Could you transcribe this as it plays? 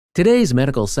Today's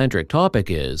medical-centric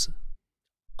topic is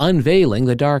Unveiling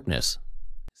the Darkness,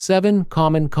 7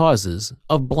 Common Causes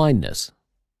of Blindness.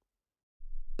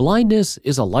 Blindness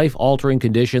is a life-altering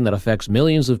condition that affects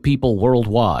millions of people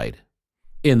worldwide.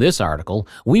 In this article,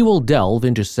 we will delve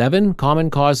into 7 common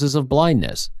causes of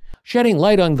blindness, shedding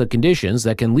light on the conditions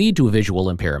that can lead to visual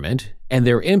impairment and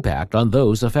their impact on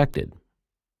those affected.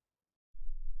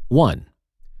 1.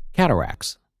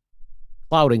 Cataracts.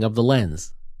 Clouding of the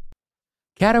lens.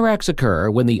 Cataracts occur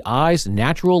when the eye's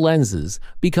natural lenses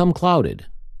become clouded,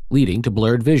 leading to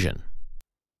blurred vision.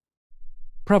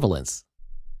 Prevalence.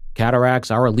 Cataracts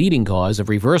are a leading cause of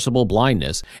reversible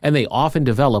blindness, and they often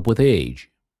develop with age.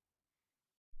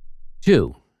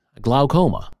 2.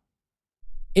 Glaucoma.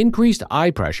 Increased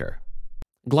eye pressure.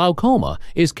 Glaucoma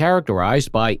is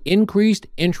characterized by increased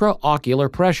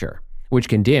intraocular pressure, which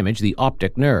can damage the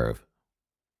optic nerve.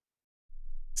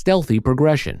 Stealthy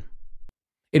progression.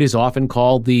 It is often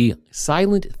called the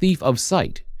silent thief of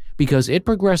sight because it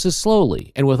progresses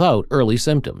slowly and without early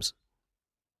symptoms.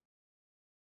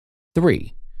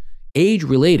 3.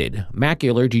 Age-related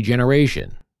macular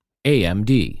degeneration,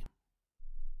 AMD.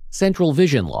 Central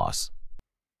vision loss.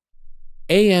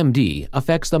 AMD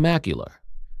affects the macula,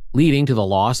 leading to the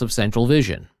loss of central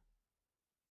vision.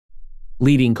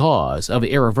 Leading cause of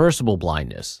irreversible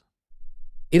blindness.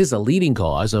 It is a leading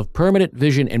cause of permanent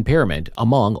vision impairment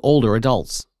among older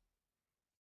adults.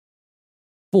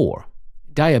 4.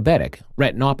 Diabetic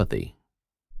retinopathy.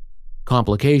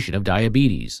 Complication of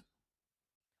diabetes.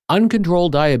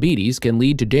 Uncontrolled diabetes can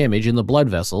lead to damage in the blood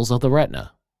vessels of the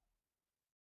retina.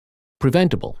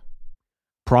 Preventable.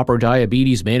 Proper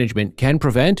diabetes management can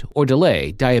prevent or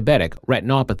delay diabetic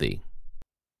retinopathy.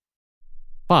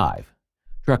 5.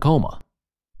 Trachoma.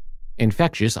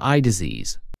 Infectious eye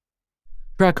disease.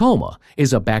 Trachoma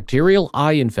is a bacterial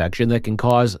eye infection that can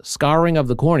cause scarring of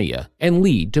the cornea and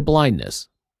lead to blindness.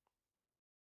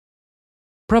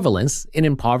 Prevalence in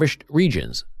impoverished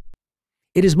regions.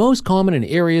 It is most common in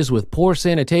areas with poor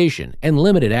sanitation and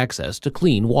limited access to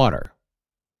clean water.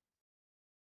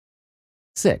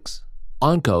 6.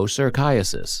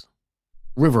 Encocerasis.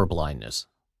 River blindness.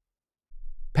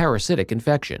 Parasitic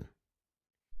infection.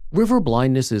 River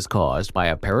blindness is caused by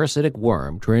a parasitic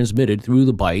worm transmitted through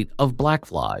the bite of black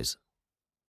flies.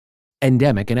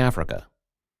 Endemic in Africa.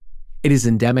 It is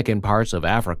endemic in parts of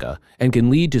Africa and can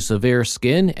lead to severe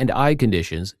skin and eye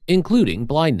conditions, including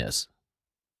blindness.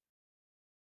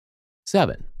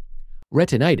 7.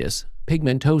 Retinitis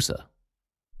Pigmentosa.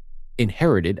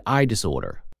 Inherited eye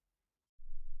disorder.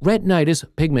 Retinitis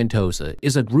pigmentosa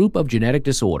is a group of genetic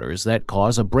disorders that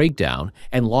cause a breakdown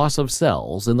and loss of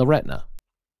cells in the retina.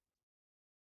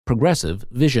 Progressive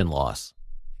vision loss.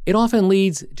 It often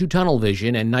leads to tunnel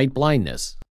vision and night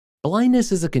blindness.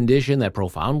 Blindness is a condition that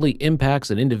profoundly impacts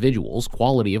an individual's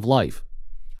quality of life.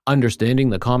 Understanding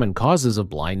the common causes of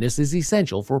blindness is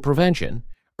essential for prevention,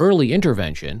 early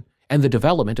intervention, and the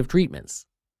development of treatments.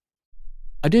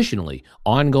 Additionally,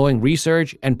 ongoing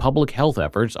research and public health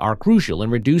efforts are crucial in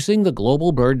reducing the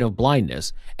global burden of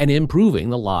blindness and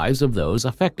improving the lives of those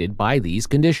affected by these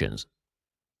conditions.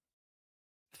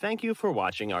 Thank you for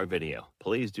watching our video.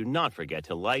 Please do not forget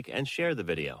to like and share the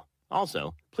video.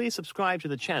 Also, please subscribe to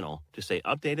the channel to stay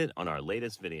updated on our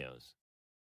latest videos.